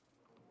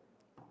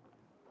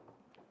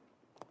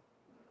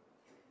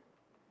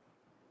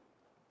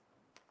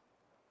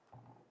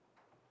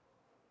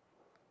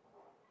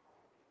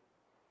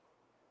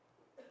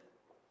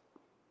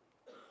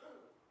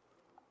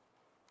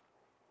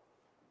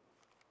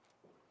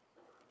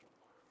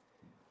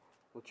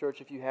Well,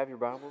 church, if you have your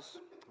Bibles,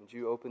 would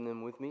you open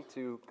them with me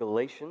to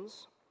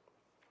Galatians?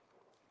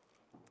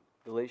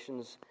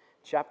 Galatians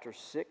chapter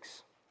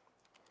 6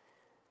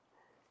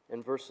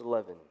 and verse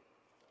 11.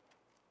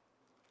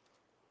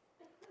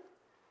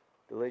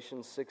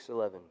 Galatians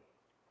 6:11.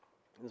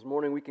 This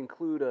morning we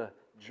conclude a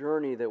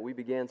journey that we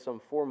began some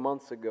 4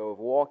 months ago of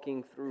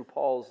walking through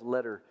Paul's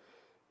letter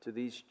to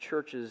these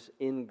churches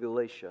in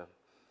Galatia.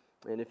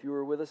 And if you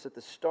were with us at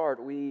the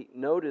start, we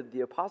noted the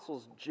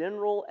apostles'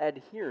 general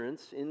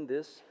adherence in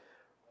this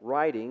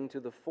writing to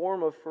the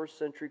form of first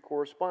century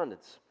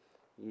correspondence.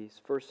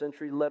 These first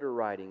century letter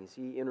writings.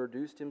 He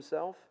introduced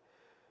himself,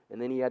 and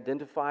then he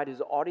identified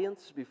his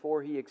audience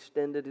before he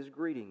extended his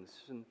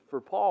greetings. And for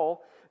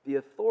Paul, the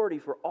authority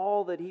for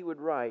all that he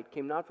would write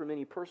came not from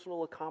any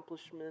personal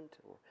accomplishment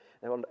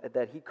or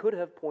that he could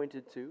have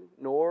pointed to,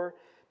 nor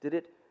did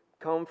it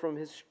come from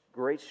his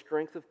great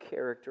strength of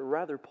character.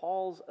 Rather,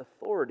 Paul's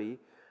authority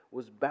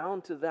was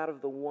bound to that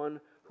of the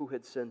one who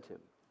had sent him,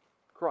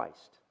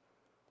 Christ.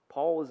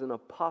 Paul was an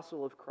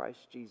apostle of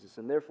Christ Jesus,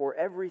 and therefore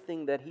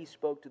everything that he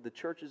spoke to the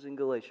churches in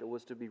Galatia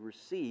was to be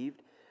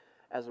received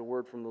as a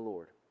word from the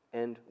Lord.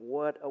 And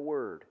what a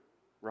word,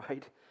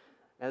 right?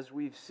 As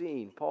we've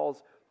seen,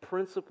 Paul's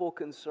principal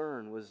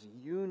concern was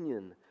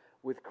union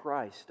with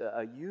Christ,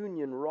 a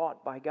union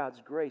wrought by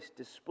God's grace,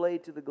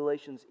 displayed to the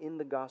Galatians in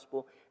the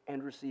gospel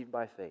and received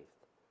by faith,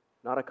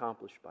 not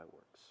accomplished by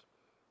works.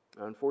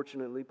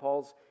 Unfortunately,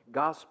 Paul's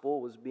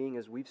gospel was being,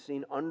 as we've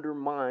seen,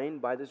 undermined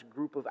by this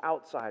group of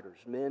outsiders,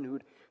 men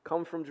who'd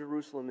come from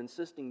Jerusalem,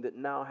 insisting that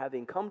now,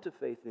 having come to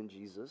faith in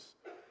Jesus,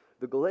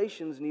 the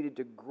Galatians needed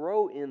to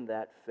grow in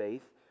that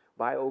faith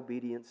by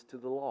obedience to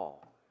the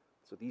law.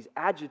 So these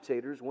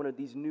agitators wanted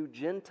these new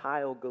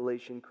Gentile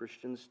Galatian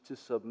Christians to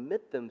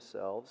submit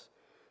themselves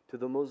to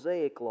the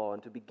Mosaic law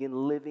and to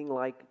begin living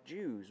like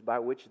Jews, by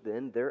which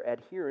then their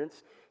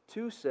adherence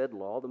to said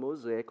law, the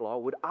Mosaic law,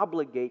 would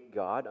obligate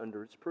God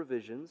under its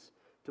provisions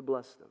to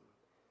bless them.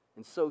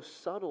 And so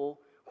subtle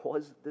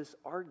was this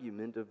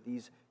argument of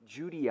these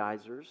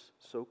Judaizers,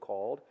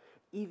 so-called.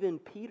 Even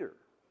Peter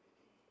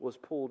was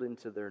pulled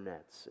into their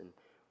nets and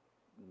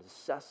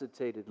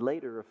necessitated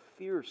later a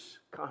fierce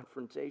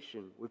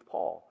confrontation with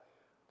Paul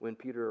when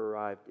Peter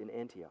arrived in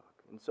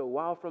Antioch. And so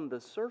while from the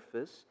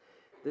surface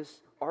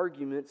this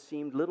argument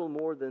seemed little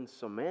more than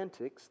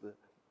semantics, the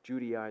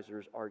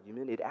Judaizers'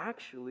 argument, it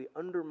actually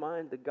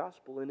undermined the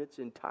gospel in its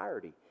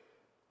entirety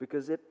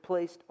because it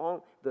placed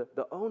on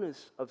the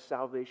onus of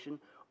salvation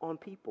on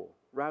people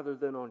rather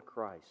than on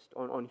Christ,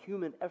 on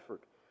human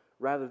effort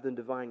rather than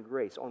divine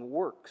grace, on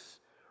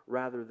works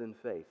rather than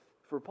faith.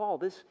 For Paul,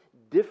 this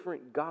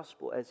different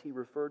gospel, as he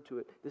referred to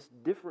it, this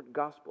different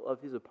gospel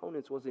of his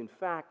opponents was in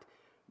fact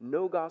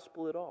no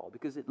gospel at all,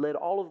 because it led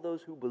all of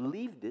those who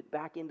believed it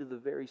back into the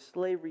very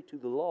slavery to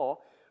the law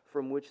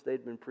from which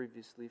they'd been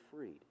previously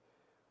freed.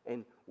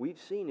 And we've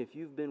seen, if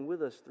you've been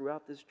with us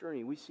throughout this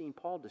journey, we've seen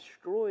Paul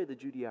destroy the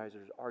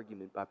Judaizers'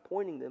 argument by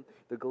pointing them,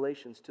 the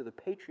Galatians, to the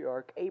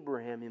patriarch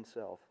Abraham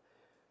himself.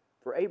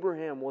 For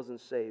Abraham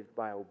wasn't saved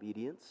by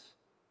obedience,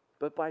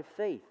 but by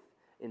faith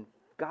in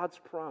God's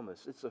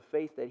promise. It's a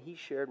faith that he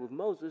shared with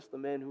Moses, the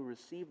man who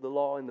received the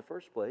law in the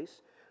first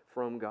place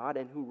from God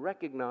and who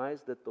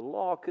recognized that the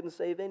law couldn't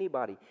save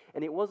anybody.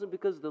 And it wasn't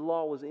because the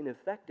law was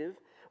ineffective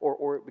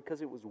or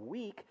because it was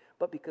weak,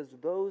 but because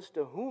those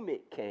to whom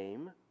it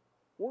came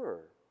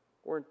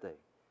weren't they?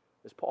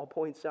 As Paul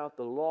points out,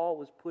 the law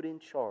was put in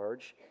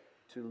charge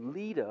to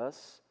lead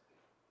us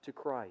to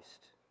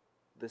Christ,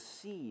 the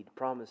seed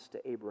promised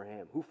to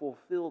Abraham, who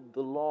fulfilled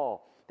the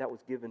law that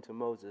was given to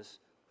Moses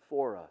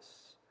for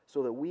us,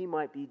 so that we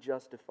might be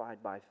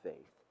justified by faith.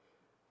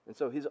 And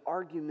so his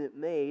argument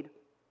made,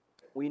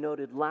 we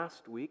noted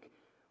last week,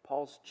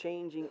 Paul's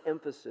changing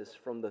emphasis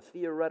from the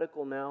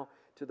theoretical now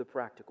to the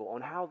practical, on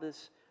how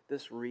this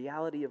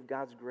reality of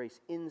God's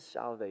grace in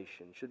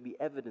salvation should be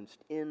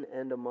evidenced in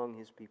and among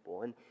his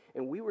people.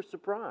 And we were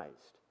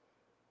surprised,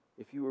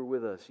 if you were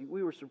with us,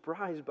 we were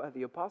surprised by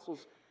the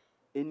apostles'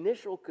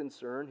 initial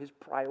concern, his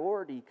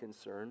priority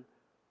concern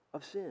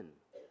of sin.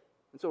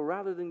 And so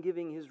rather than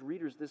giving his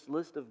readers this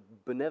list of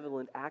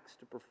benevolent acts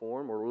to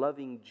perform or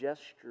loving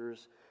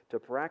gestures to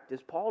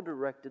practice, Paul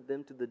directed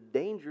them to the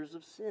dangers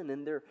of sin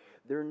and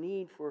their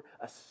need for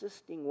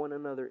assisting one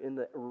another in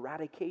the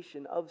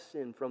eradication of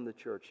sin from the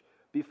church,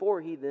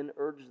 before he then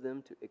urged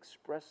them to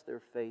express their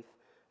faith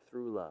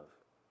through love.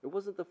 It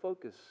wasn't the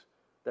focus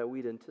that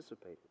we'd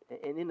anticipated.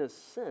 And in a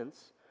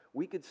sense,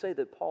 we could say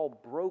that Paul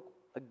broke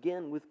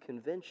again with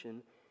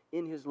convention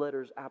in his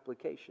letter's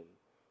application.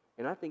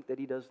 And I think that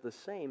he does the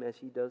same as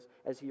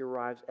he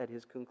arrives at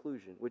his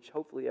conclusion, which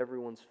hopefully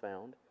everyone's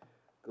found.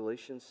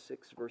 Galatians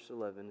 6, verse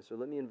 11. So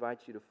let me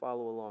invite you to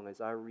follow along as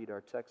I read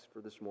our text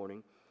for this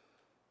morning.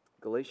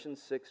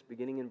 Galatians 6,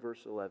 beginning in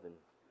verse 11.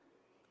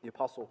 The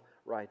apostle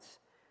writes,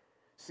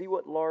 "See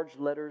what large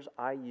letters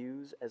I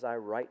use as I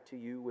write to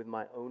you with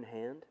my own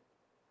hand?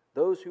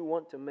 Those who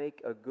want to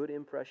make a good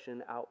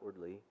impression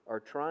outwardly are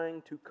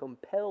trying to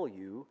compel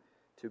you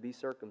to be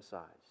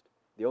circumcised.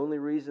 The only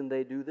reason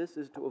they do this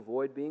is to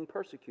avoid being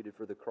persecuted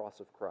for the cross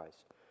of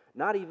Christ.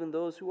 Not even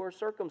those who are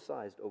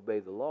circumcised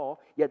obey the law,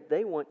 yet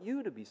they want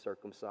you to be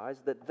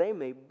circumcised, that they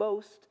may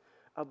boast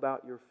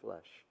about your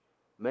flesh.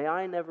 May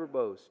I never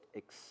boast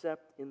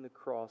except in the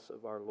cross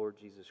of our Lord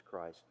Jesus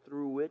Christ,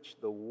 through which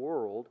the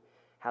world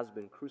has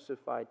been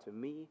crucified to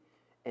me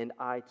and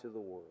I to the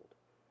world.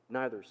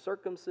 Neither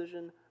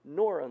circumcision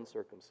nor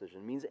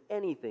uncircumcision means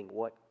anything.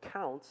 What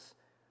counts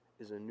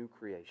is a new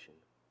creation.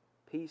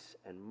 Peace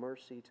and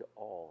mercy to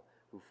all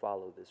who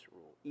follow this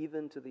rule,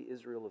 even to the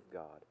Israel of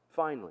God.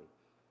 Finally,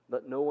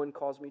 let no one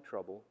cause me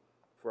trouble,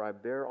 for I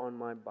bear on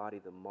my body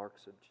the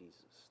marks of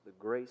Jesus. The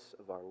grace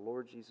of our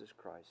Lord Jesus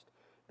Christ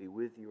be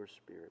with your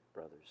spirit,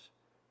 brothers.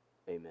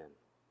 Amen.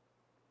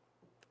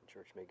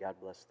 Church, may God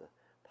bless the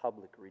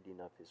public reading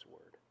of His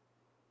Word.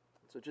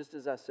 So just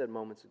as I said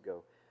moments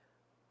ago,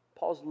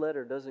 Paul's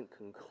letter doesn't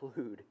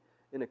conclude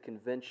in a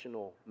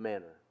conventional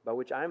manner, by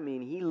which I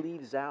mean he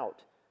leaves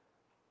out,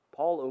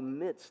 Paul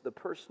omits the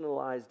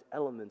personalized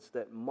elements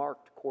that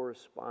marked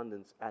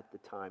correspondence at the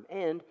time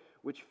and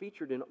which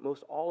featured in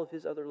most all of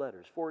his other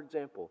letters. For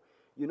example,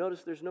 you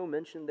notice there's no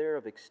mention there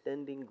of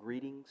extending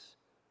greetings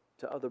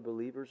to other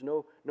believers,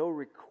 no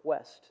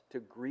request to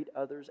greet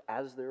others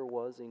as there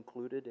was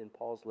included in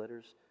Paul's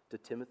letters to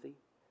Timothy.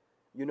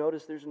 You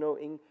notice there's no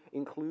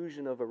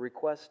inclusion of a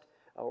request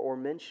or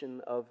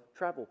mention of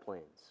travel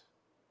plans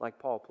like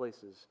Paul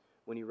places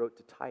when he wrote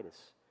to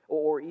Titus,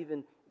 or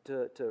even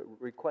to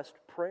request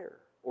prayer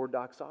or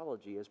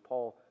doxology as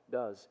Paul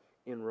does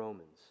in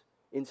Romans.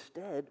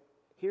 Instead,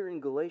 here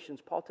in Galatians,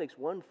 Paul takes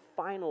one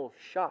final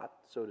shot,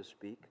 so to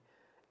speak,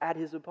 at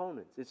his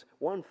opponents. It's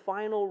one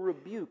final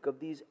rebuke of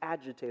these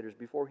agitators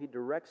before he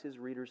directs his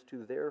readers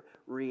to their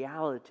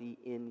reality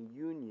in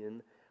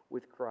union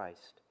with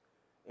Christ.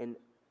 And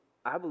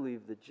I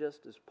believe that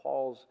just as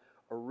Paul's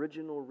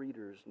original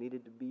readers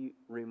needed to be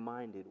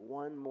reminded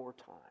one more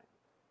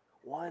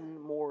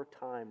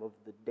time of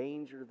the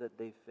danger that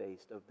they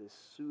faced of this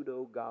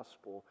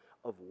pseudo-gospel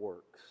of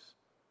works,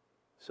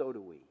 so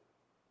do we.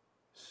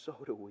 So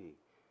do we.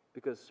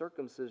 Because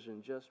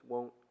circumcision just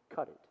won't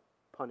cut it,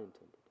 pun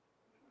intended.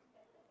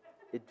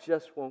 It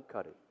just won't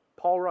cut it.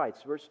 Paul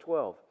writes, verse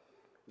 12,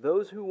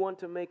 those who want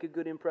to make a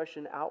good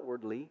impression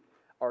outwardly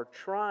are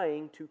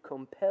trying to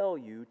compel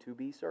you to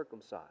be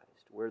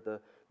circumcised. Where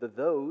the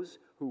those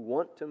who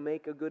want to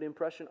make a good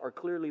impression are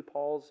clearly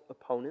Paul's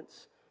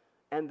opponents,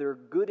 and their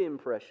good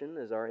impression,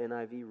 as our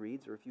NIV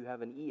reads, or if you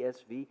have an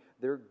ESV,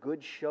 their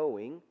good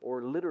showing,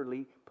 or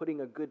literally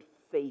putting a good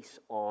face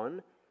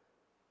on,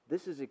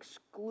 this is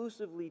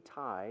exclusively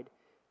tied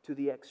to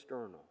the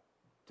external,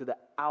 to the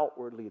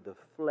outwardly, the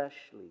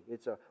fleshly.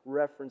 It's a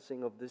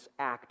referencing of this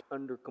act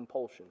under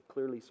compulsion,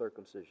 clearly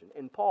circumcision.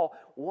 And Paul,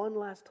 one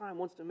last time,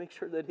 wants to make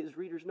sure that his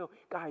readers know,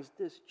 guys,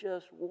 this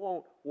just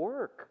won't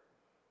work.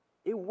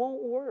 It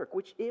won't work,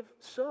 which if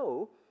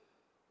so,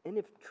 and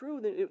if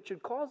true, then it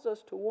should cause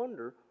us to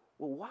wonder,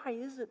 well, why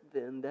is it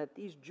then that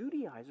these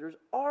Judaizers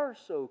are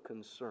so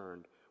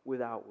concerned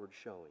with outward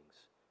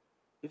showings?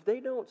 If they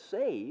don't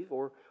save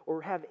or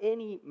have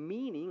any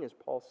meaning, as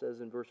Paul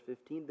says in verse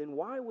 15, then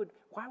why would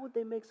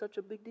they make such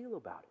a big deal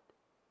about it?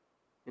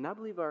 And I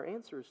believe our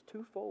answer is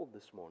twofold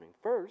this morning.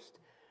 First,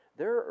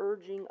 they're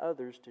urging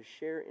others to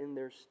share in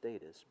their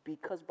status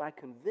because by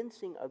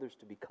convincing others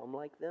to become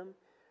like them,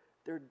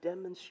 they're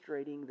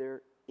demonstrating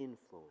their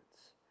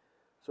influence.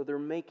 So they're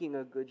making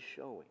a good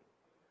showing.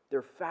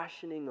 They're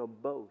fashioning a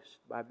boast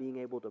by being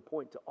able to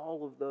point to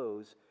all of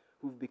those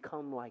who've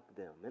become like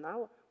them. And I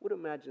would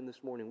imagine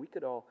this morning we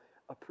could all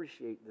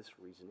appreciate this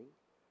reasoning.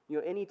 You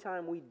know,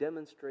 anytime we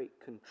demonstrate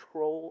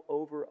control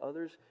over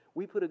others,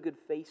 we put a good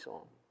face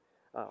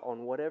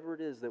on whatever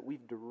it is that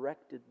we've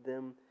directed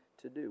them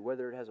to do,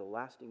 whether it has a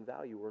lasting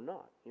value or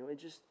not. You know, and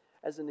just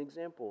as an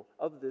example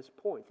of this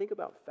point, think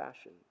about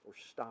fashion or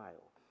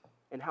style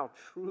and how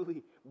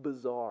truly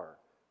bizarre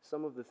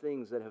some of the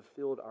things that have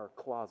filled our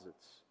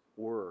closets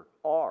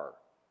are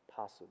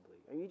possibly.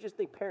 And you just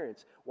think,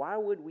 parents, why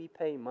would we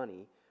pay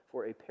money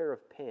for a pair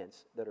of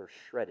pants that are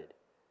shredded?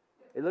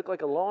 They look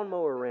like a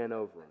lawnmower ran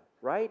over them,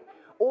 right?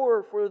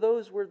 Or for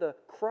those where the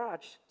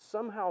crotch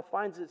somehow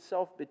finds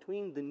itself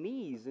between the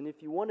knees, and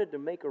if you wanted to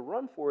make a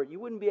run for it, you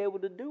wouldn't be able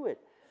to do it,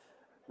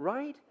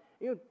 right?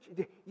 You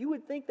know, you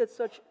would think that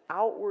such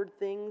outward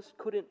things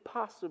couldn't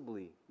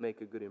possibly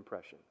make a good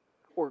impression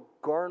or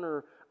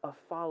garner a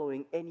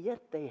following, and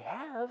yet they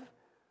have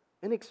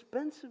an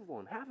expensive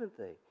one, haven't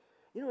they?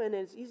 You know, and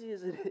as easy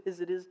as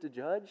it is to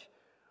judge,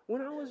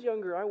 when I was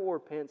younger, I wore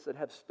pants that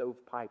have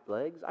stovepipe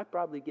legs. I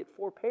probably get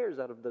 4 pairs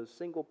out of those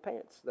single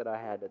pants that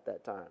I had at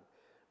that time.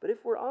 But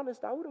if we're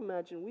honest, I would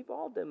imagine we've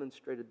all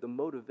demonstrated the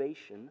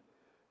motivation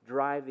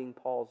driving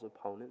Paul's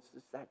opponents.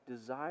 It's that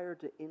desire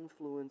to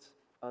influence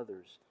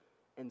others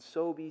and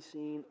so be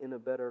seen in a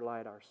better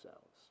light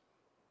ourselves.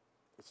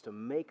 It's to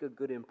make a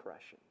good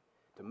impression,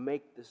 to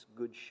make this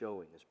good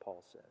showing, as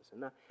Paul says.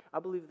 And I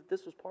believe that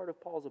this was part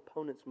of Paul's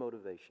opponent's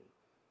motivation.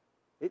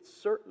 It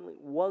certainly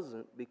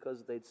wasn't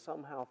because they'd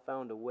somehow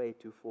found a way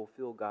to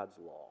fulfill God's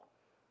law.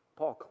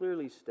 Paul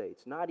clearly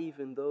states, not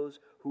even those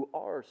who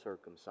are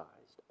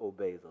circumcised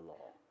obey the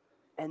law.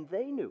 And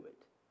they knew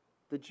it.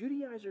 The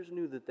Judaizers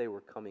knew that they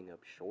were coming up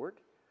short.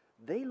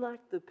 They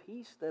lacked the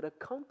peace that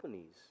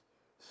accompanies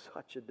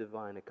such a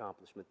divine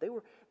accomplishment. They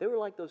were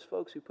like those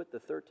folks who put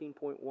the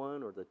 13.1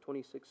 or the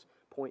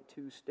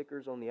 26.2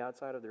 stickers on the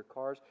outside of their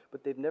cars,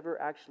 but they've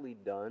never actually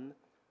done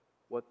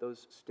what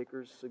those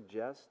stickers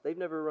suggest. They've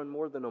never run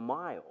more than a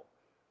mile,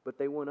 but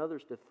they want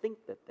others to think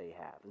that they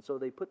have. And so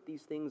they put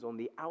these things on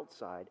the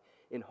outside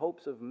in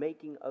hopes of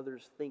making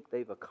others think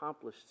they've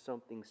accomplished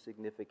something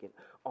significant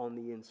on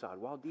the inside,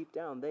 while deep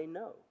down they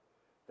know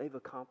they've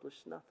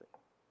accomplished nothing.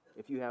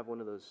 If you have one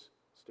of those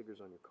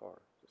stickers on your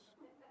car.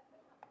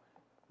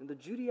 And the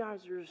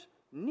Judaizers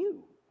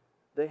knew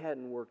they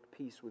hadn't worked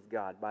peace with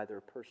God by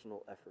their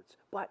personal efforts.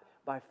 But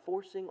by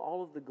forcing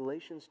all of the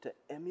Galatians to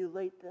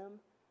emulate them,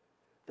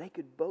 they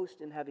could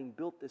boast in having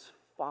built this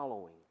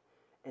following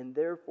and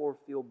therefore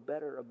feel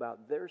better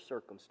about their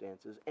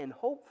circumstances and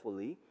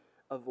hopefully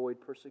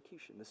avoid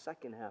persecution. The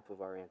second half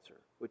of our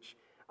answer, which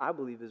I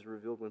believe is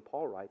revealed when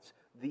Paul writes,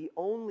 the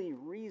only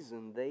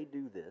reason they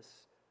do this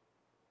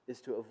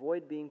is to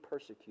avoid being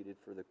persecuted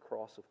for the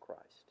cross of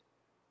Christ.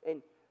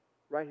 And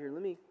right here,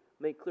 let me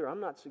make clear,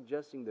 I'm not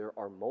suggesting there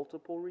are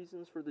multiple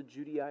reasons for the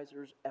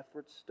Judaizers'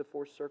 efforts to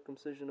force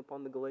circumcision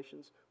upon the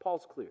Galatians.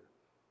 Paul's clear.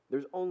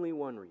 There's only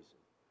one reason.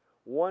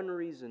 One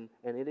reason,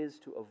 and it is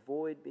to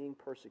avoid being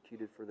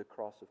persecuted for the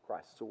cross of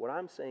Christ. So what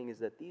I'm saying is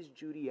that these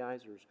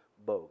Judaizers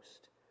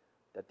boast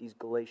that these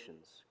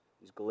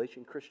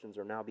Galatian Christians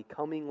are now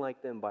becoming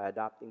like them by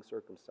adopting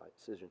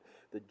circumcision.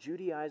 The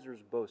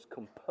Judaizers' boast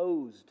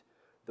composed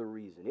the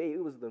reason.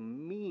 It was the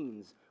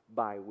means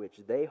by which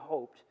they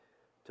hoped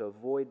to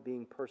avoid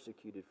being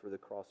persecuted for the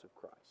cross of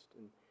Christ.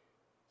 And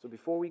so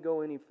before we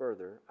go any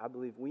further, I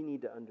believe we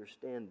need to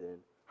understand then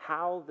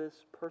how this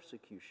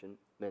persecution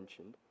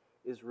mentioned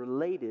is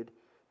related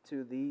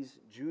to these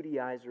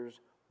Judaizers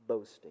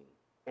boasting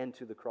and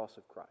to the cross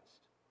of Christ.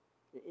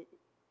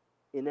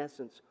 In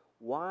essence,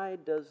 why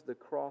does the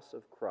cross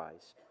of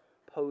Christ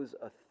pose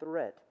a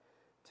threat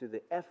to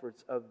the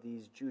efforts of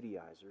these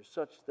Judaizers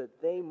such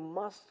that they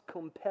must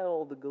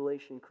compel the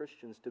Galatian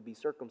Christians to be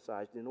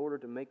circumcised in order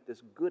to make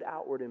this good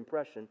outward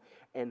impression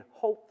and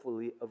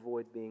hopefully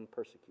avoid being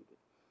persecuted?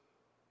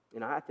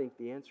 And I think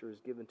the answer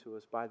is given to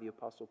us by the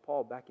Apostle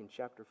Paul back in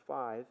chapter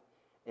 5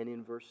 and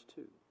in verse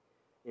 2.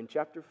 In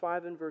chapter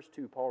 5 and verse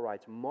 2, Paul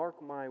writes,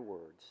 "Mark my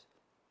words.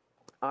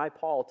 I,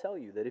 Paul, tell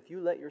you that if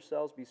you let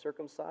yourselves be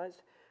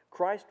circumcised,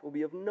 Christ will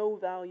be of no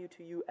value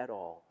to you at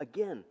all.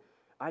 Again,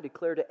 I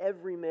declare to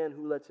every man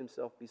who lets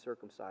himself be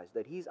circumcised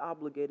that he's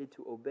obligated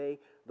to obey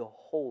the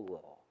whole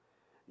law.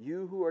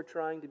 You who are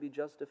trying to be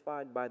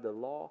justified by the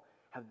law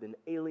have been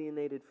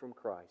alienated from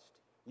Christ.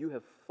 You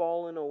have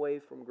fallen away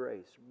from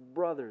grace.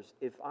 Brothers,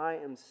 if I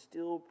am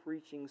still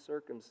preaching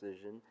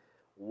circumcision,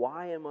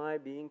 why am I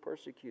being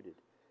persecuted?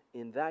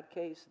 In that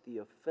case, the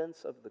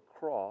offense of the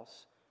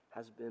cross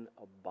has been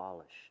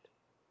abolished."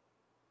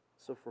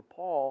 So for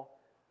Paul,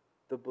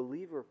 the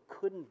believer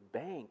couldn't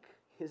bank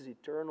his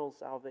eternal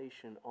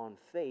salvation on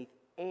faith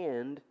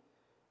and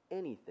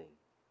anything.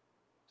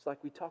 It's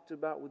like we talked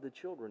about with the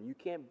children. You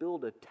can't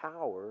build a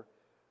tower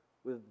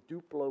with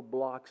Duplo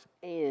blocks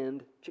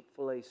and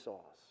Chick-fil-A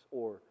sauce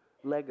or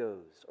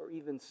Legos or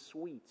even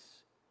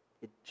sweets.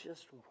 It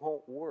just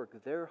won't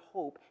work. Their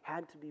hope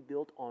had to be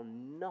built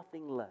on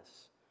nothing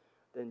less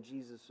than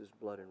Jesus'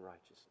 blood and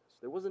righteousness.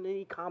 There wasn't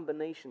any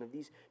combination of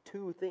these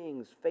two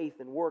things, faith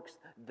and works,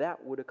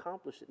 that would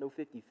accomplish it. No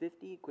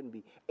 50-50, it couldn't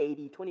be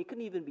 80-20, it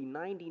couldn't even be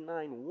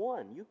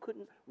 99-1. You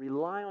couldn't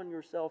rely on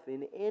yourself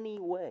in any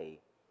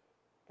way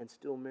and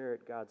still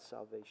merit God's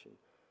salvation.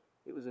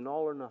 It was an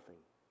all or nothing.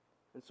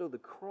 And so the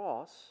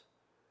cross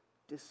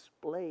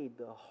displayed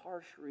the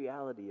harsh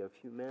reality of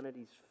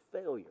humanity's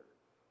failure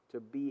to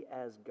be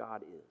as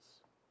God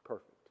is,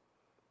 perfect.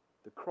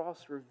 The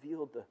cross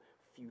revealed the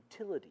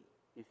futility,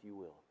 if you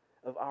will,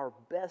 of our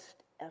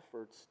best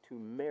efforts to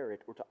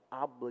merit or to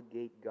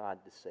obligate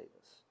God to save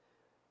us.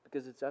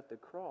 Because it's at the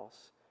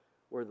cross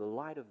where the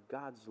light of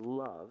God's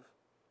love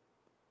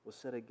was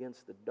set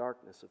against the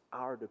darkness of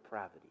our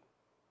depravity.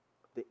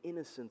 The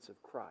innocence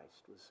of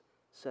Christ was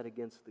set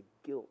against the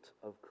guilt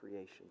of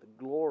creation,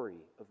 the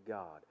glory of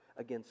God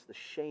against the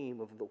shame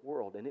of the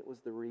world. And it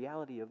was the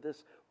reality of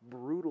this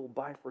brutal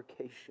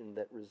bifurcation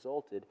that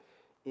resulted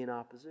in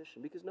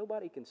opposition. Because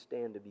nobody can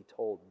stand to be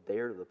told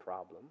they're the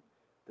problem,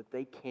 that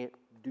they can't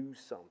do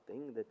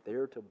something, that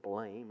they're to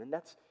blame. And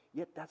that's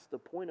the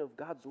point of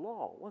God's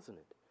law, wasn't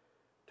it?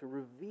 To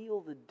reveal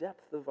the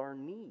depth of our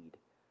need.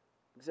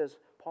 Because as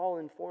Paul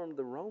informed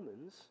the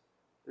Romans,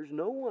 there's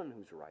no one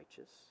who's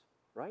righteous,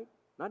 right?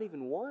 Not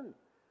even one.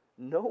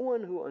 No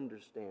one who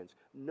understands.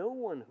 No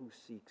one who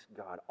seeks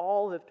God.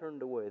 All have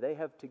turned away. They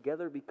have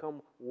together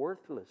become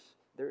worthless.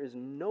 There is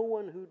no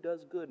one who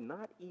does good,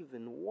 not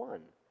even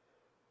one.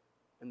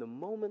 And the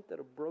moment that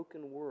a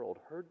broken world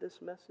heard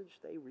this message,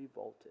 they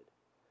revolted.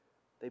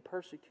 They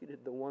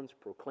persecuted the ones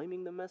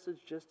proclaiming the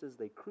message just as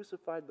they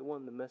crucified the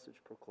one the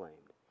message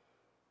proclaimed.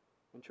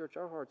 And church,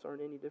 our hearts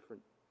aren't any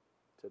different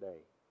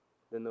today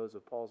than those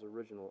of Paul's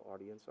original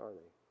audience, are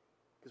they?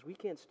 Because we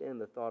can't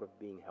stand the thought of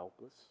being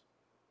helpless,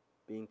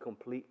 being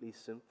completely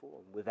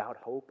sinful and without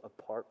hope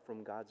apart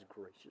from God's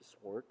gracious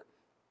work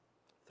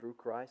through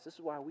Christ. This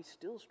is why we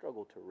still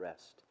struggle to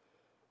rest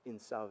in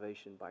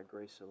salvation by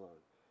grace alone,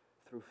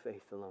 through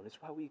faith alone.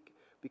 It's why we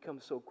become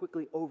so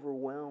quickly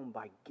overwhelmed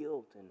by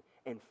guilt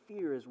and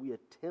fear as we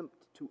attempt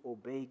to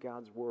obey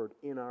God's word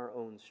in our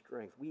own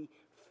strength. We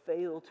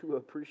fail to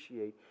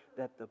appreciate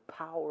that the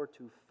power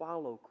to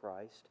follow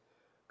Christ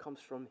comes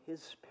from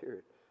His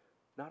Spirit,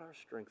 not our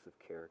strength of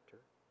character.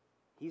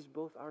 He's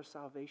both our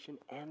salvation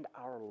and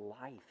our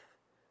life.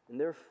 And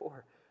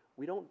therefore,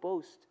 we don't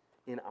boast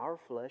in our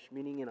flesh,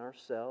 meaning in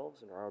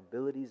ourselves and our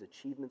abilities,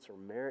 achievements, or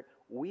merit.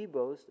 We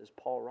boast, as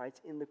Paul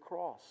writes, in the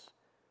cross,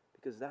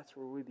 because that's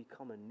where we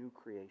become a new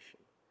creation.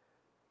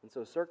 And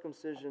so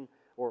circumcision,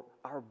 or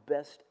our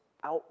best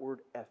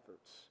outward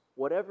efforts,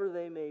 whatever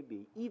they may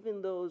be,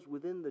 even those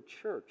within the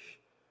church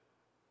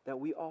that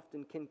we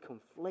often can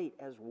conflate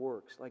as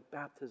works, like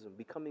baptism,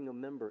 becoming a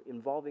member,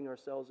 involving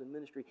ourselves in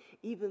ministry,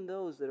 even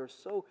those that are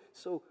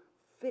so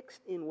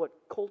fixed in what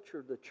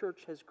culture the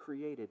church has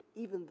created,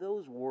 even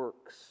those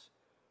works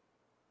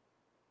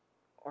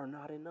are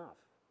not enough.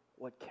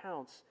 What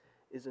counts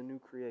is a new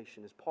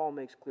creation. As Paul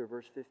makes clear,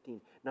 verse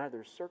 15,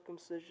 neither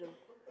circumcision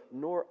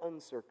nor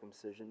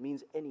uncircumcision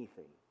means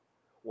anything.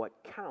 What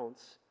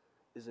counts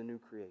is a new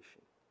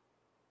creation.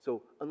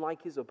 So,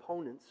 unlike his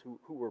opponents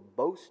who were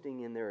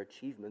boasting in their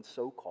achievements,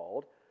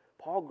 so-called,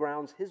 Paul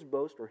grounds his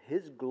boast, or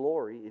his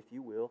glory, if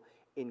you will,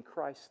 in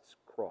Christ's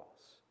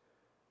cross.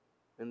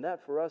 And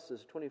that for us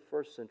as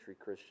 21st century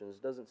Christians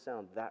doesn't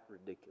sound that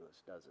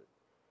ridiculous, does it?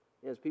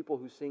 As people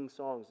who sing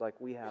songs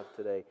like we have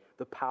today,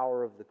 the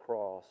power of the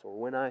cross, or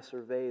when I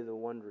survey the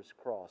wondrous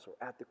cross, or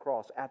at the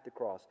cross, at the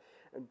cross.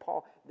 And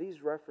Paul,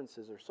 these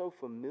references are so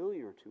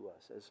familiar to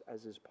us,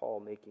 as is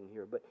Paul making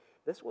here. But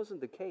this wasn't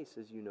the case,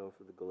 as you know,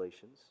 for the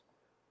Galatians.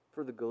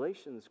 For the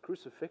Galatians,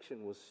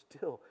 crucifixion was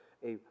still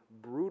a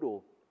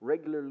brutal,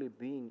 regularly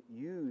being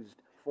used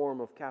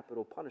form of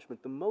capital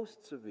punishment, the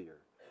most severe.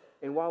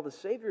 And while the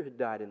Savior had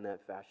died in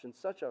that fashion,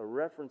 such a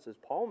reference as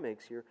Paul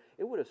makes here,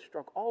 it would have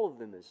struck all of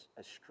them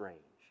as strange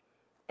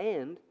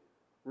and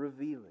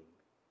revealing.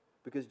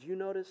 Because do you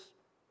notice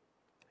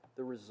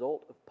the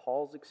result of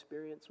Paul's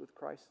experience with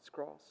Christ's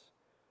cross?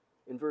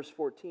 In verse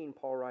 14,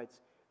 Paul writes,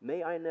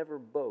 "May I never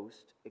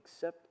boast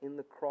except in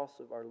the cross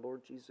of our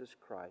Lord Jesus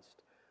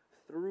Christ,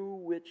 through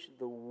which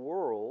the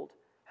world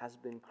has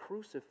been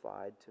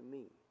crucified to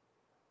me,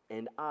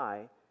 and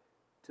I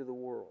to the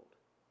world."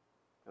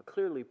 Now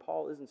clearly,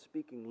 Paul isn't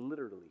speaking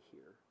literally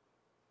here,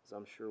 as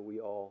I'm sure we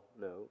all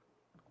know.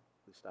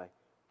 At least I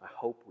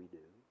hope we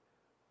do.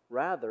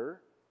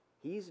 Rather,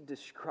 he's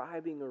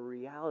describing a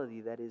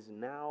reality that is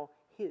now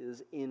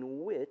his,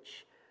 in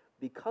which,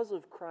 because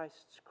of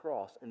Christ's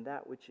cross and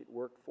that which it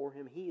worked for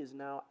him, he is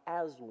now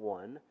as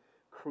one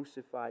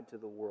crucified to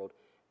the world,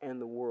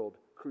 and the world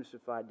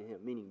crucified to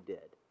him, meaning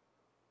dead.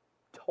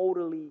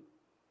 Totally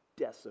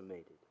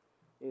decimated.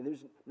 And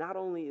there's, not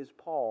only is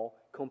Paul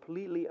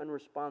completely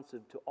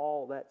unresponsive to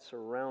all that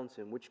surrounds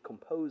him, which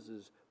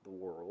composes the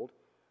world,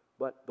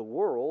 but the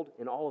world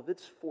and all of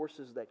its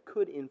forces that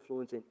could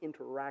influence and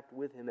interact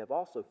with him have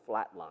also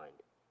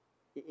flatlined.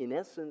 In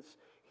essence,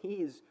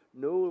 he is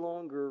no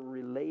longer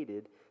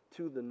related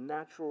to the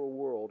natural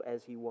world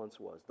as he once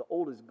was. The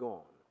old is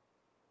gone.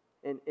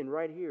 And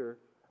right here,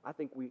 I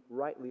think we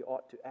rightly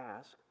ought to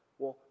ask,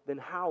 well, then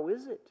how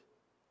is it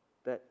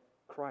that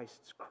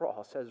Christ's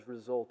cross has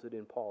resulted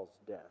in Paul's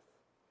death?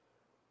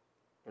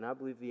 And I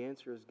believe the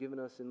answer is given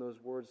us in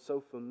those words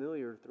so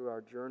familiar through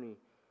our journey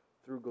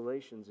through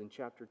Galatians in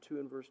chapter 2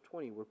 and verse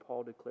 20, where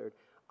Paul declared,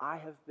 "I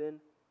have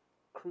been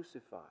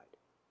crucified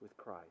with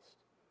Christ.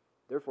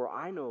 Therefore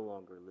I no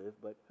longer live,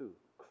 but who?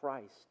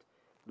 Christ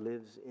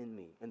lives in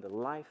me. And the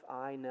life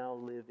I now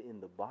live in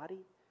the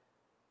body,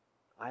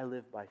 I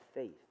live by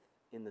faith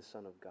in the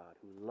Son of God,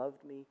 who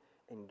loved me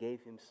and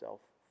gave himself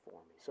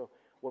for me." So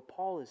what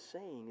Paul is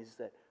saying is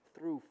that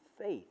through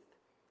faith,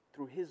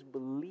 through his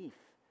belief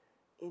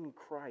in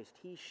Christ,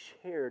 he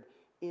shared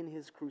in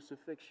his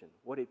crucifixion.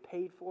 What it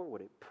paid for,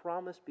 what it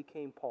promised,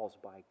 became Paul's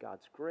by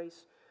God's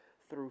grace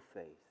through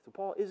faith. So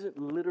Paul isn't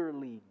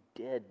literally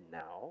dead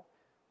now.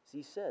 As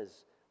he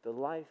says, the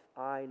life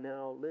I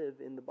now live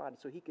in the body.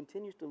 So he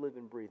continues to live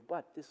and breathe.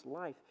 But this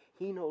life,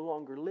 he no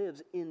longer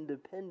lives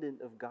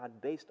independent of God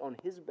based on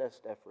his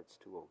best efforts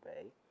to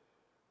obey.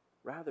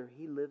 Rather,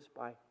 he lives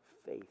by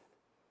faith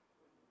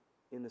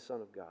in the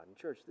Son of God. And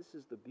church, this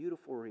is the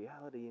beautiful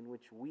reality in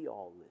which we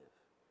all live.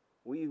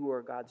 We who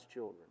are God's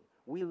children.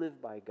 We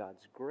live by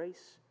God's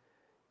grace,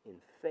 in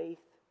faith,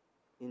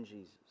 in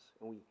Jesus.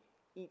 And we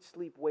eat,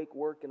 sleep, wake,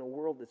 work in a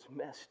world that's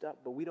messed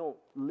up, but we don't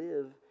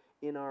live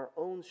in our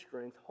own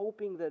strength,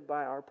 hoping that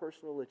by our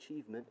personal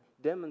achievement,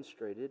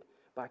 demonstrated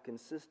by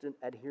consistent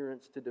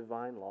adherence to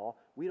divine law,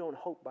 we don't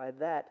hope by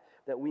that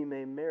we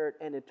may merit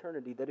an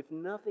eternity that, if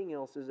nothing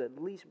else, is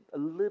at least a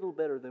little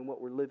better than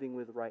what we're living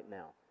with right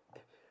now.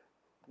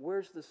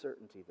 Where's the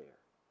certainty there?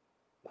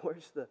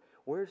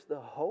 Where's the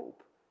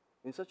hope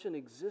And such an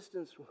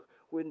existence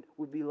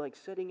would be like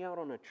setting out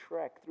on a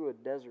trek through a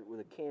desert with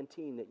a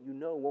canteen that you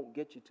know won't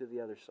get you to the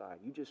other side.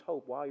 You just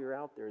hope while you're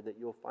out there that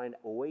you'll find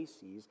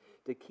oases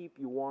to keep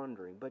you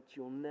wandering, but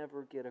you'll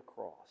never get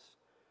across.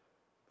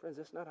 Friends,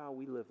 that's not how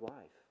we live life.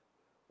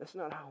 That's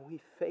not how we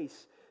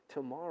face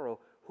tomorrow.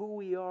 Who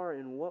we are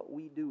and what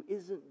we do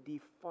isn't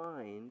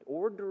defined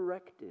or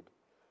directed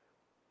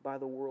by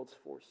the world's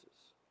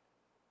forces,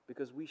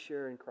 because we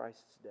share in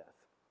Christ's death.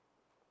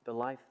 The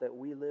life that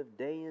we live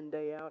day in,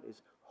 day out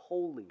is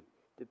wholly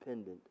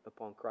dependent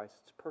upon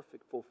Christ's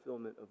perfect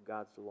fulfillment of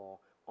God's law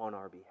on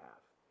our behalf.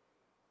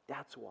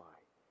 That's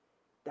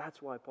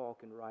why Paul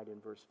can write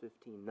in verse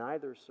 15,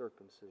 neither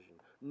circumcision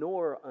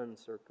nor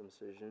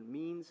uncircumcision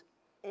means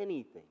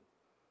anything.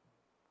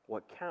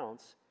 What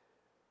counts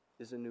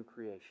is a new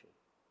creation.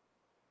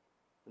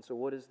 And so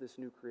what is this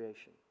new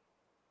creation?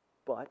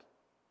 But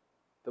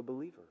the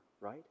believer,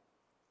 right?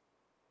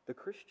 The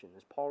Christian,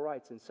 as Paul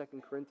writes in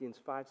 2 Corinthians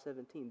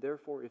 5:17,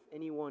 therefore if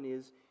anyone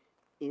is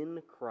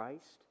in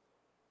Christ,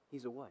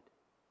 he's a what?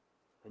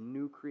 A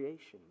new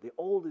creation. The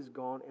old is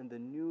gone and the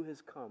new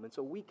has come. And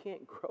so we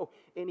can't grow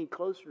any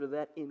closer to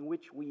that in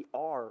which we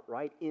are,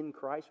 right? In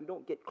Christ. We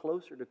don't get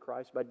closer to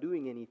Christ by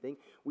doing anything.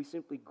 We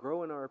simply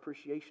grow in our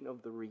appreciation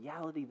of the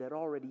reality that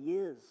already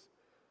is.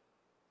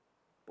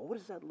 But what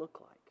does that look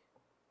like?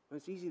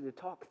 It's easy to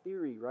talk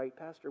theory, right,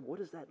 Pastor? What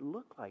does that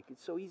look like?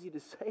 It's so easy to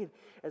say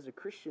as a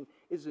Christian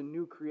is a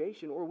new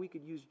creation, or we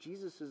could use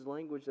Jesus'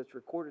 language that's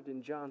recorded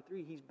in John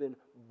 3. He's been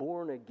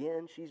born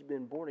again. She's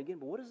been born again.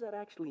 But what does that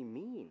actually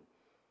mean?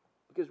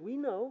 Because we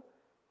know,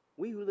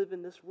 we who live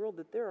in this world,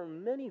 that there are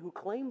many who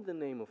claim the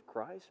name of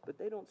Christ, but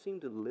they don't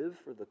seem to live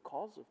for the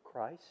cause of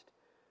Christ.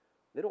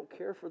 They don't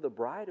care for the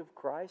bride of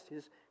Christ,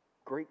 His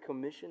great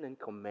commission and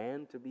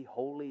command to be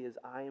holy as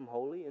I am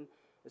holy. And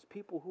as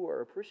people who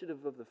are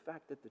appreciative of the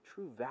fact that the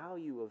true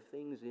value of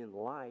things in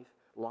life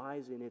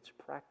lies in its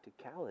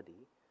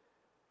practicality,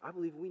 I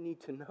believe we need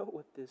to know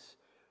what this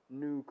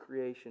new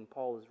creation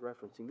Paul is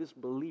referencing, this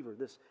believer,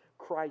 this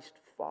Christ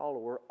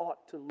follower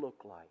ought to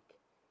look like.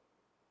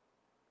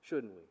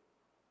 Shouldn't we?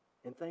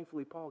 And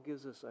thankfully, Paul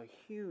gives us a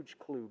huge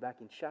clue back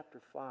in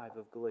chapter 5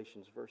 of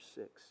Galatians, verse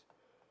 6.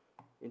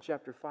 In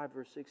chapter 5,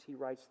 verse 6, he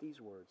writes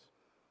these words,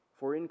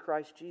 for in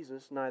Christ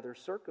Jesus neither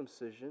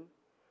circumcision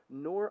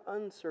nor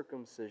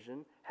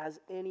uncircumcision has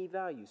any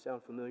value.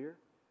 Sound familiar?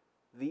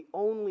 The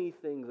only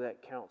thing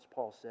that counts,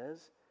 Paul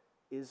says,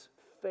 is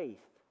faith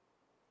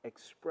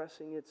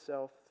expressing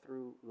itself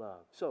through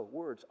love. So,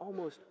 words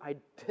almost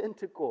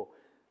identical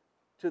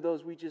to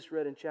those we just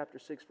read in chapter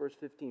 6, verse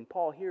 15.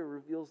 Paul here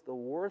reveals the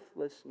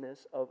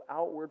worthlessness of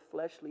outward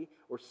fleshly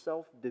or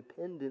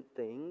self-dependent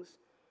things,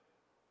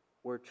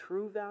 where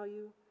true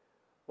value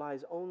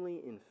lies only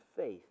in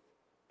faith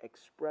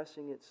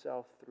expressing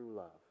itself through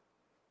love.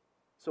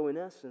 So in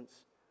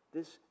essence,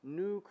 this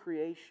new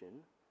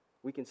creation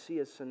we can see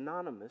as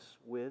synonymous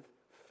with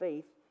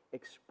faith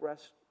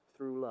expressed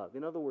through love.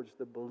 In other words,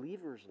 the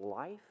believer's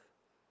life,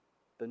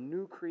 the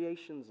new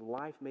creation's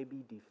life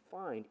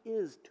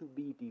is to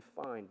be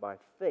defined by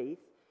faith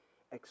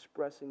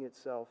expressing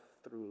itself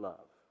through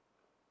love.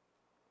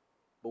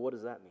 But what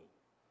does that mean?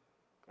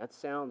 That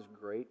sounds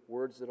great.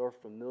 Words that are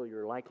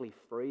familiar, likely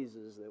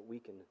phrases that we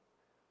can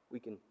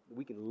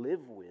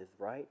live with,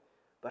 right?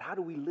 But how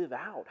do we live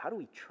out? How do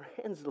we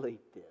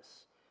translate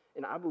this?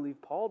 And I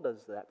believe Paul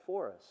does that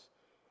for us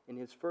in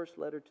his first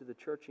letter to the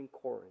church in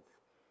Corinth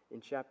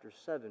in chapter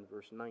 7,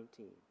 verse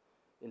 19.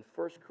 In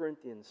 1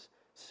 Corinthians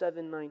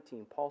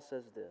 7:19, Paul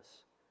says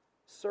this,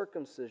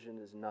 circumcision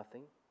is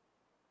nothing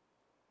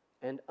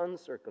and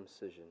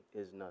uncircumcision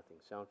is nothing.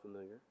 Sound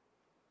familiar?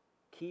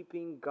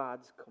 Keeping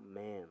God's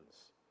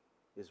commands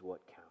is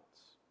what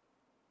counts.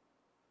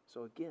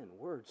 So again,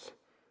 words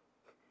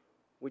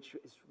which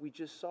we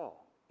just saw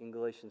in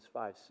Galatians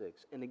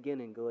 5:6, and again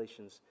in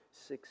Galatians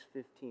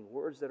 6:15,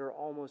 words that are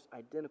almost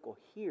identical.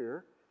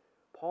 Here,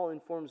 Paul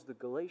informs the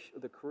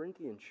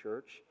Corinthian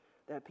church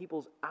that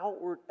people's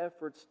outward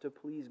efforts to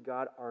please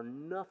God are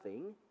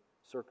nothing,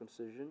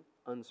 circumcision,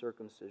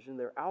 uncircumcision.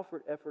 Their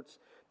outward efforts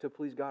to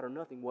please God are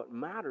nothing. What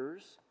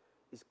matters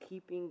is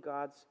keeping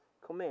God's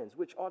commands,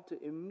 which ought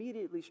to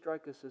immediately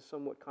strike us as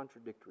somewhat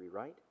contradictory,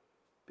 right?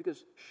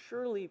 Because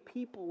surely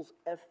people's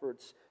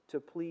efforts to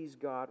please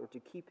God or to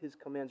keep His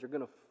commands are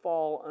going to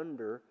fall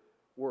under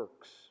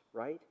works,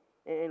 right?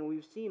 And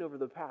we've seen over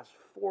the past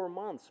 4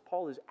 months,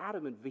 Paul is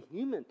adamant,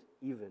 vehement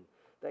even,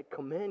 that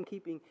command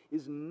keeping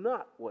is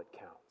not what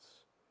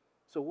counts.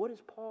 So what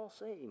is Paul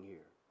saying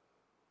here?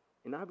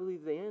 And I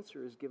believe the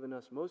answer is given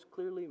us most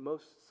clearly,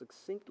 most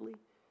succinctly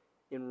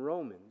in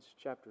Romans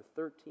chapter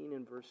 13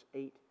 and verse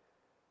 8.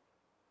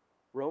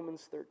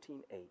 Romans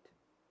 13:8.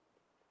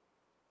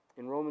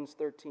 In Romans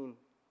 13,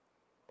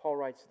 Paul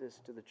writes this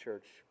to the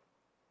church.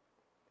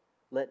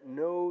 Let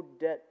no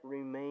debt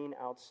remain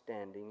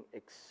outstanding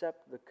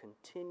except the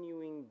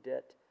continuing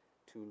debt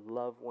to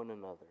love one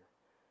another.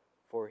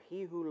 For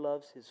he who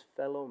loves his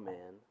fellow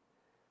man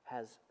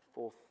has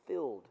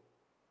fulfilled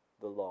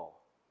the law.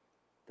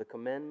 The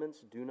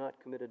commandments, do not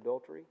commit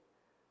adultery,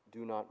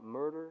 do not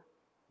murder,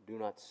 do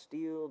not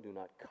steal, do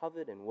not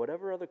covet, and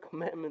whatever other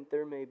commandment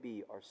there may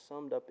be are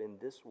summed up in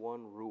this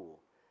one rule: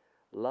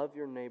 love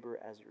your neighbor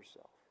as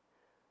yourself.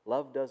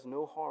 Love does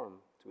no harm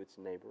to its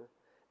neighbor.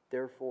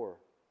 Therefore,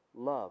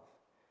 love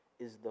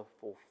is the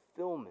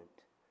fulfillment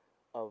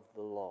of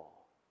the law.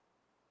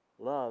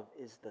 Love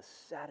is the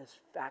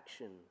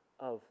satisfaction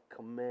of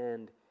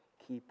command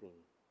keeping.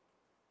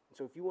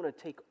 So if you want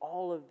to take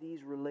all of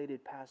these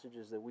related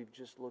passages that we've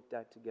just looked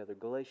at together,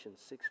 Galatians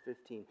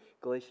 6:15,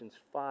 Galatians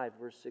 5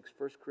 verse 6,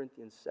 1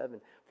 Corinthians 7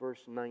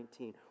 verse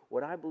 19,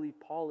 what I believe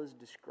Paul is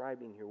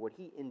describing here, what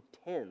he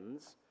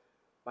intends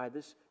by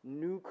this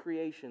new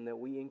creation that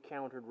we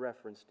encountered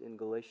referenced in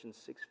Galatians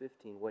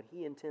 6:15, what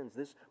he intends,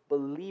 this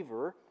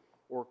believer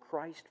or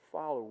Christ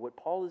follower, what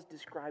Paul is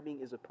describing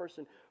is a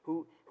person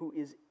who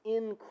is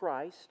in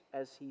Christ,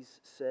 as he's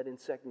said in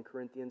 2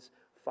 Corinthians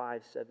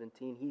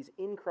 5:17. He's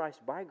in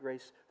Christ by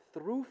grace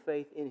through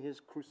faith in his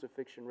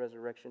crucifixion,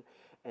 resurrection,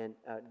 and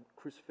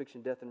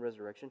crucifixion, death, and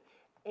resurrection,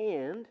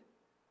 and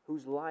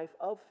whose life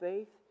of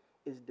faith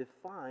is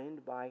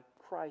defined by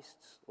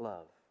Christ's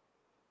love.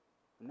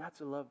 And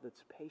that's a love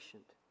that's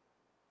patient,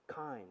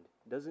 kind,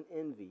 doesn't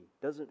envy,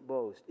 doesn't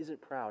boast,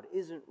 isn't proud,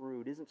 isn't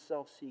rude, isn't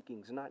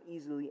self-seeking, is not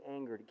easily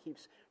angered, it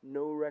keeps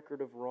no record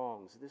of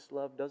wrongs. This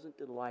love doesn't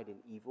delight in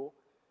evil.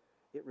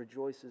 It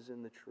rejoices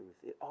in the truth.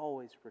 It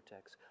always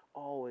protects,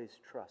 always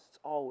trusts,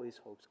 always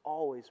hopes,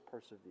 always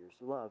perseveres.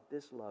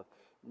 This love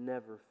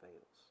never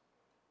fails.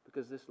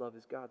 Because this love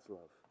is God's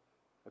love,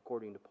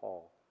 according to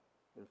Paul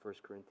in 1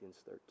 Corinthians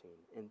 13.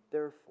 And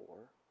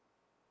therefore,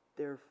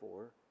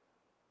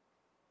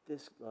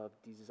 this love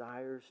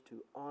desires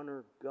to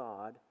honor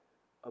God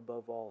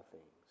above all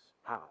things.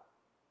 How?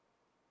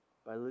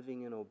 By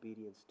living in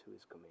obedience to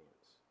His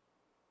commands.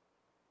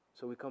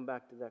 So we come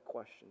back to that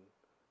question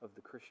of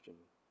the Christian,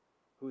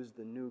 who is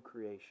the new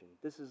creation.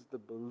 This is the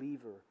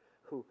believer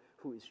who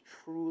is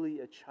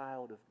truly a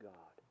child of God.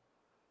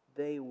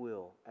 They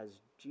will, as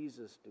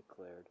Jesus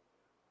declared,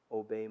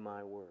 obey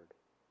my word.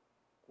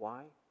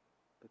 Why?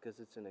 Because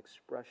it's an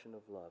expression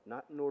of love.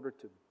 Not in order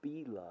to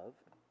be loved,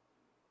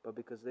 but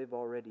because they've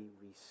already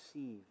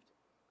received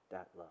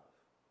that love.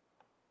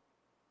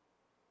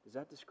 Does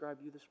that describe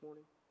you this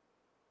morning?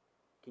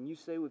 Can you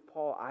say with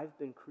Paul, I've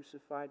been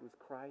crucified with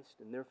Christ,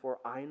 and therefore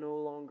I no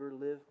longer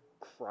live,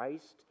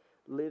 Christ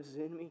lives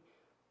in me?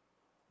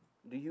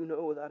 Do you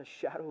know without a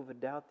shadow of a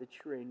doubt that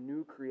you're a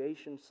new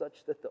creation,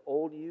 such that the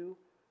old you,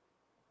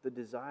 the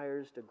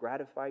desires to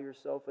gratify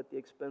yourself at the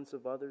expense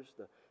of others,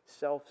 the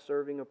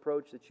self-serving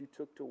approach that you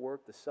took to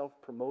work, the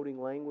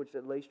self-promoting language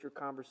that laced your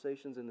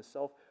conversations, and the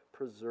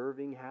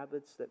self-preserving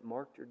habits that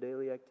marked your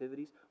daily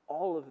activities,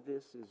 all of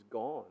this is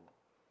gone.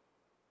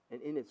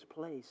 And in its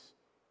place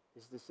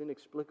is this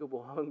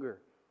inexplicable hunger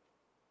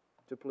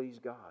to please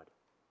God,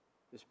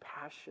 this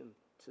passion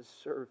to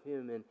serve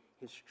Him and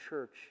His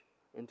church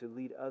and to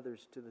lead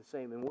others to the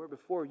same. And where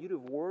before you'd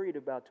have worried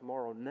about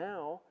tomorrow,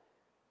 now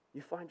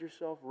you find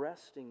yourself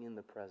resting in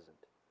the present.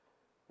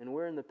 And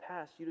where in the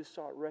past you'd have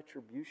sought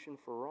retribution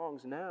for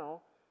wrongs, now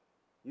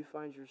you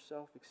find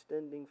yourself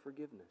extending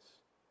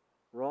forgiveness.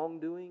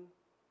 Wrongdoing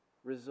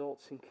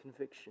results in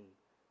conviction,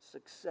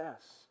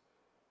 success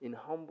in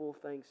humble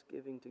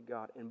thanksgiving to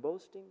God. And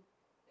boasting,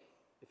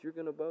 if you're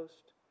going to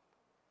boast,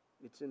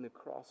 it's in the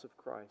cross of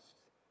Christ,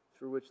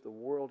 through which the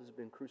world has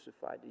been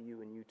crucified to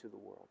you and you to the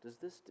world. Does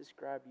this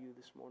describe you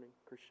this morning,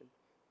 Christian?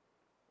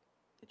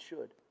 It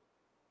should,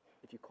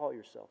 if you call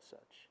yourself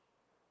such.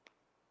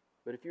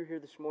 But if you're here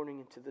this morning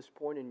and to this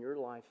point in your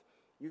life,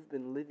 you've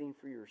been living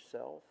for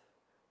yourself,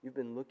 you've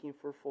been looking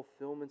for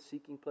fulfillment,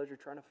 seeking pleasure,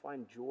 trying to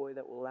find joy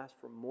that will last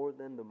for more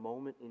than the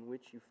moment in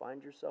which you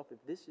find yourself,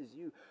 if this is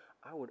you,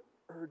 I would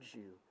urge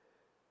you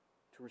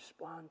to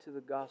respond to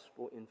the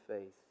gospel in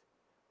faith.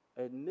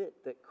 Admit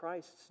that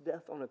Christ's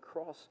death on a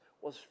cross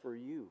was for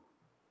you,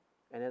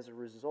 and as a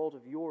result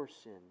of your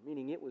sin,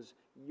 meaning it was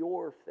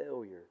your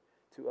failure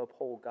to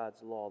uphold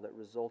God's law that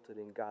resulted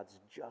in God's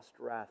just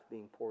wrath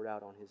being poured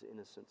out on His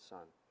innocent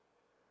Son.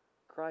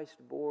 Christ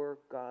bore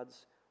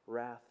God's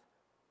wrath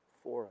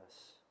for us.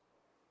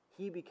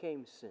 He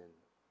became sin,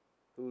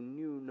 who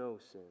knew no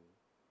sin,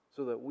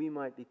 so that we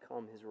might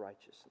become His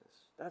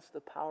righteousness. That's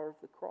the power of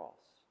the cross,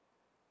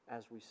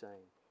 as we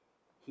sang.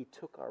 He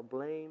took our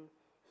blame.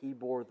 He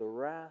bore the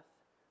wrath.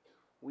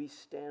 We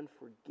stand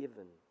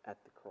forgiven at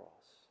the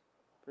cross.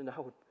 Friend, I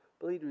would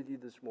plead with you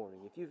this morning,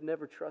 if you've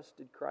never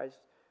trusted Christ,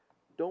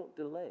 don't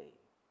delay.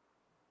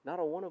 Not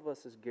a one of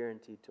us is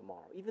guaranteed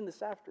tomorrow. Even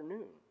this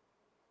afternoon,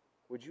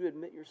 would you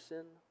admit your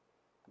sin?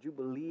 Would you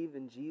believe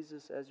in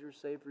Jesus as your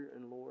Savior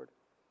and Lord?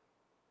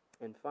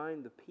 And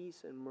find the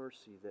peace and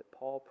mercy that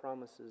Paul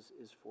promises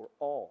is for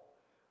all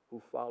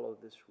who follow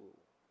this rule.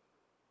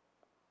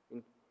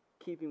 In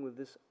keeping with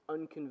this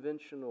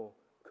unconventional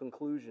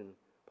conclusion,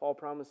 Paul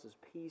promises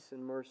peace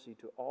and mercy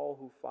to all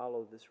who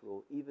follow this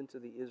rule, even to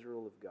the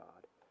Israel of God.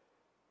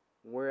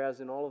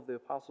 Whereas in all of the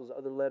apostles'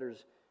 other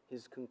letters,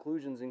 his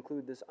conclusions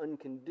include this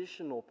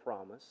unconditional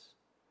promise,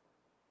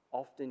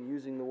 often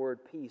using the word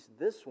peace.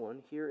 This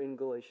one, here in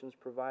Galatians,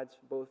 provides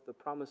both the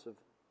promise of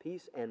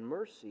peace and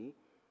mercy,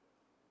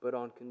 but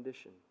on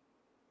condition.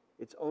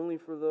 It's only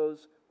for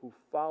those who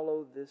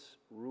follow this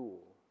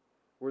rule.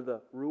 Where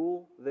the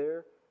rule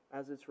there,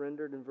 as it's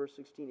rendered in verse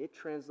 16, it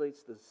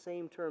translates the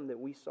same term that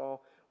we saw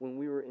when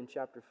we were in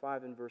chapter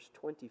 5 and verse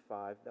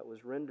 25, that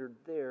was rendered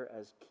there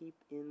as keep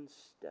in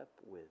step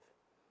with.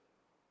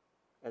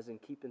 As in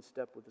keep in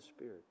step with the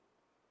Spirit.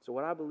 So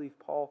what I believe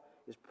Paul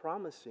is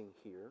promising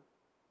here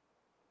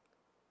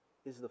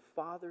is the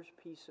Father's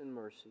peace and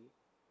mercy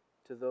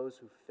to those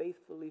who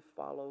faithfully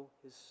follow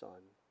His Son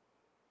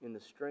in the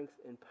strength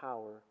and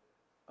power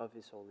of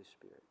His Holy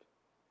Spirit.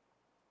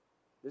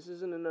 This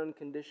isn't an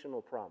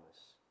unconditional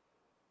promise.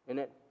 And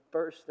at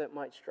first that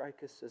might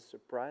strike us as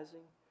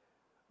surprising,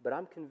 but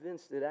I'm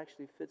convinced it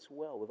actually fits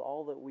well with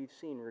all that we've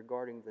seen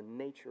regarding the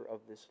nature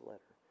of this letter.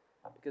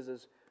 Because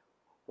as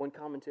one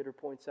commentator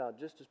points out,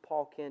 just as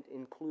Paul can't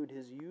include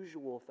his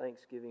usual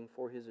thanksgiving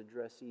for his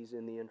addressees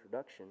in the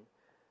introduction,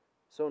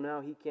 so now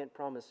he can't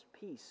promise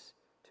peace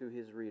to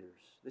his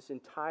readers. This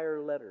entire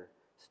letter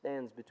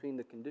stands between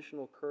the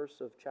conditional curse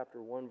of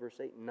chapter 1, verse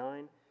 8 and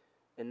 9,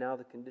 and now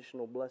the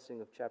conditional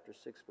blessing of chapter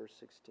 6, verse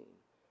 16.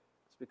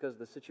 It's because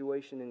the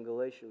situation in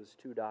Galatia was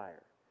too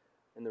dire,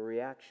 and the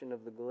reaction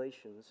of the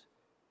Galatians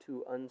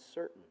too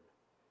uncertain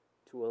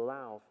to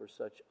allow for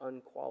such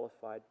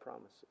unqualified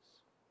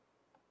promises.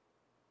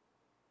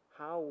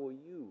 How will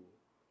you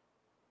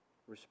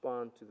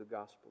respond to the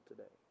gospel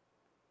today?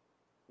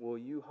 Will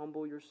you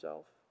humble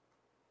yourself,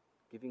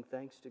 giving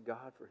thanks to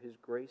God for His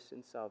grace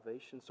and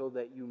salvation so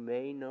that you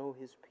may know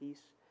His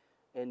peace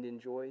and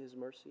enjoy His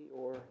mercy?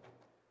 Or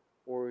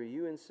will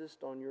you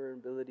insist on your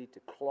ability to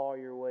claw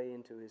your way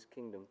into His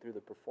kingdom through the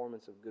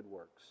performance of good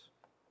works?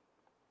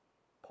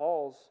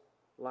 Paul's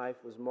life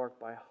was marked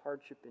by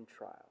hardship and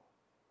trial,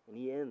 and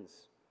he ends,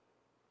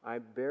 I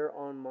bear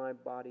on my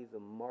body the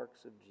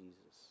marks of Jesus.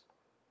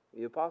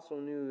 The apostle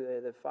knew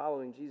that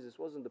following Jesus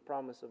wasn't the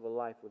promise of a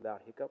life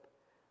without hiccup.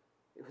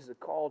 It was a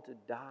call to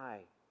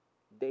die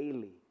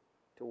daily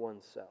to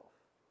oneself,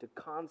 to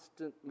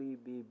constantly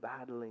be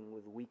battling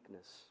with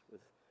weakness,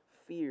 with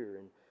fear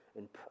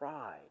and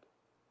pride.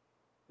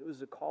 It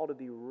was a call to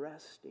be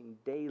resting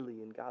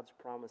daily in God's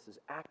promises,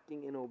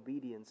 acting in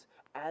obedience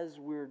as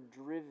we're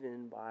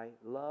driven by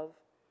love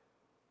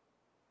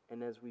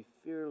and as we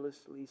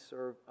fearlessly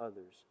serve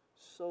others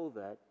so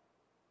that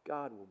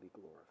God will be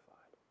glorified.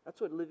 That's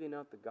what living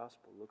out the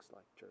gospel looks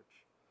like,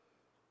 church.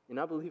 And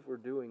I believe we're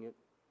doing it.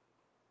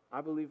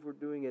 I believe we're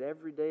doing it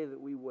every day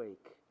that we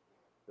wake.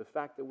 The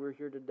fact that we're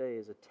here today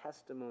is a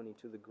testimony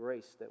to the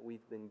grace that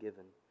we've been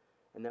given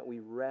and that we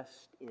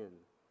rest in,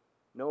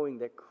 knowing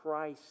that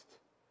Christ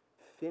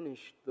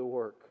finished the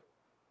work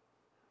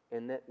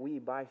and that we,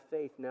 by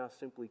faith, now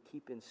simply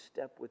keep in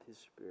step with His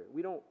Spirit.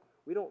 We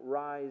don't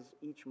rise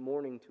each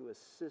morning to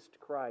assist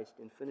Christ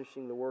in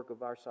finishing the work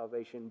of our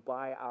salvation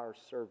by our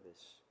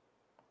service.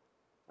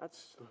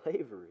 That's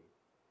slavery.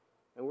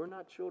 And we're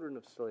not children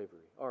of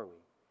slavery, are we?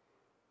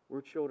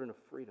 We're children of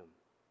freedom.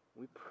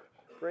 We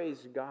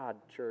praise God,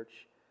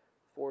 church,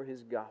 for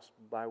His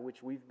gospel by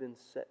which we've been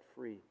set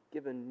free,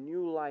 given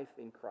new life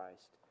in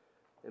Christ.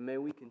 And may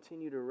we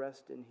continue to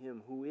rest in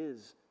Him who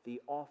is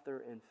the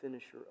author and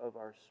finisher of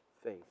our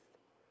faith.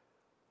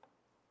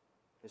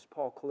 As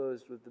Paul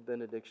closed with the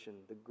benediction,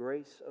 the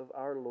grace of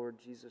our Lord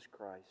Jesus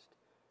Christ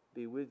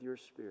be with your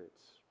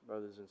spirits,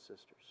 brothers and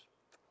sisters.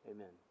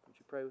 Amen. Would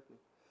you pray with me?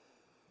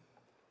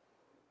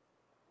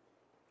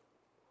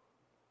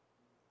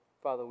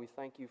 Father, we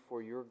thank you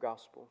for your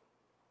gospel.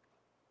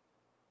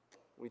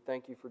 We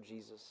thank you for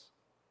Jesus.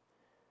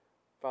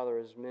 Father,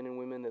 as men and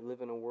women that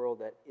live in a world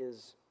that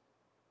is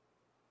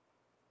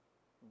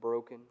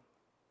broken,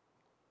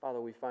 Father,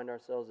 we find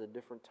ourselves at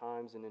different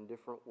times and in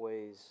different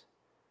ways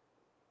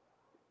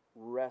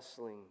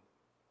wrestling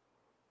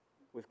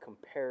with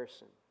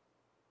comparison,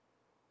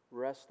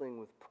 wrestling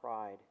with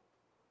pride,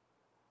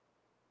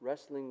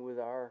 wrestling with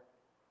our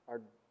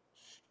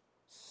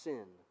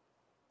sin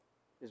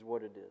is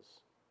what it is.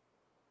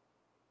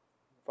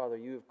 Father,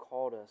 you have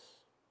called us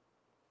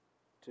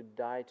to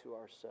die to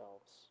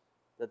ourselves,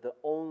 that the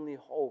only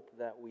hope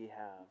that we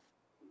have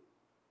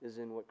is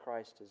in what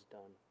Christ has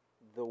done,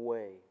 the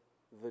way,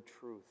 the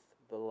truth,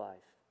 the life.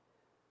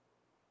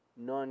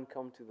 None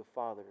come to the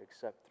Father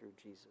except through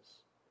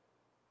Jesus.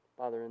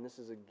 Father, and this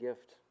is a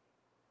gift,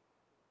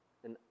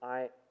 an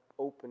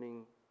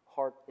eye-opening,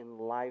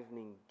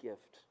 heart-enlivening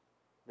gift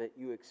that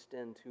you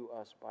extend to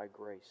us by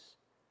grace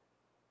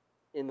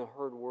in the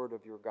heard word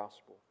of your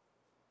gospel.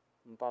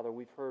 And Father,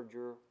 we've heard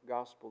your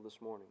gospel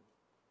this morning.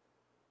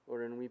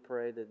 Lord, and we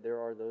pray that there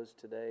are those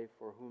today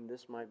for whom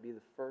this might be the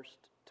first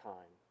time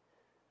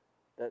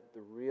that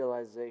the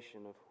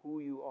realization of who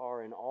you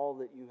are and all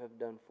that you have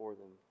done for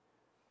them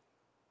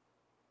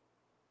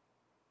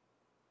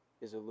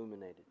is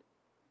illuminated.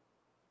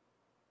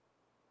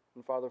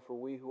 And Father, for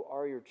we who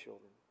are your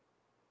children,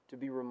 to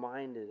be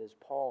reminded, as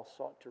Paul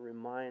sought to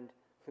remind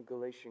the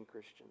Galatian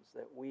Christians,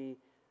 that we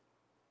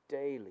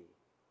daily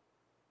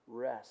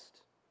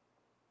rest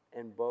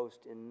and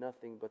boast in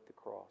nothing but the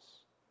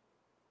cross.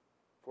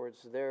 For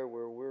it's there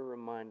where we're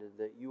reminded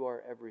that you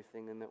are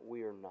everything and that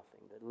we are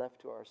nothing. That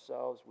left to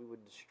ourselves, we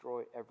would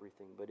destroy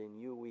everything. But in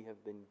you, we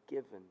have been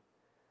given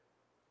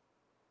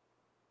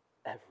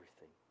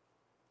everything.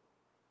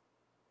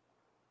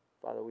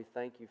 Father, we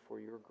thank you for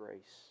your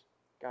grace.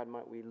 God,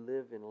 might we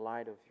live in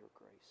light of your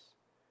grace.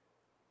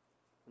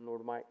 And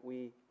Lord, might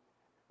we,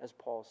 as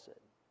Paul said,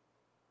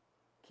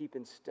 keep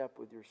in step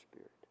with your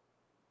Spirit.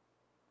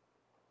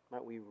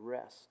 Might we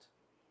rest,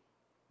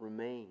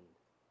 remain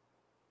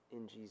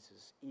in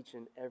Jesus each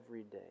and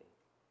every day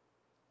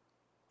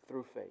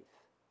through faith,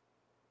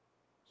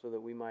 so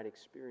that we might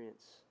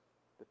experience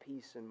the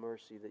peace and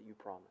mercy that you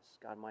promise.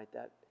 God, might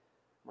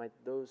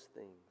those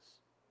things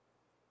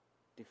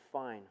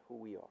define who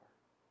we are,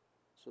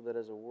 so that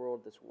as a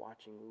world that's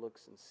watching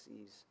looks and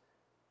sees,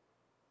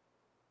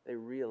 they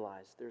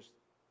realize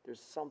there's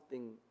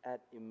something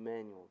at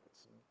Emmanuel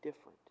that's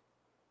different.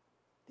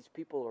 These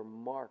people are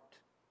marked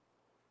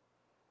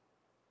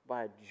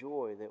by a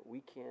joy that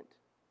we can't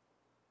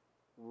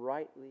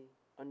rightly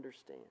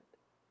understand,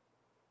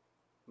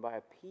 by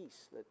a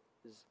peace that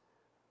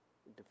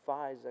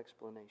defies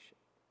explanation.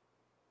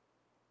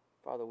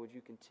 Father, would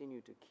you continue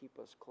to keep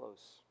us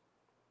close?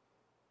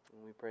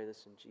 And we pray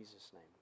this in Jesus' name.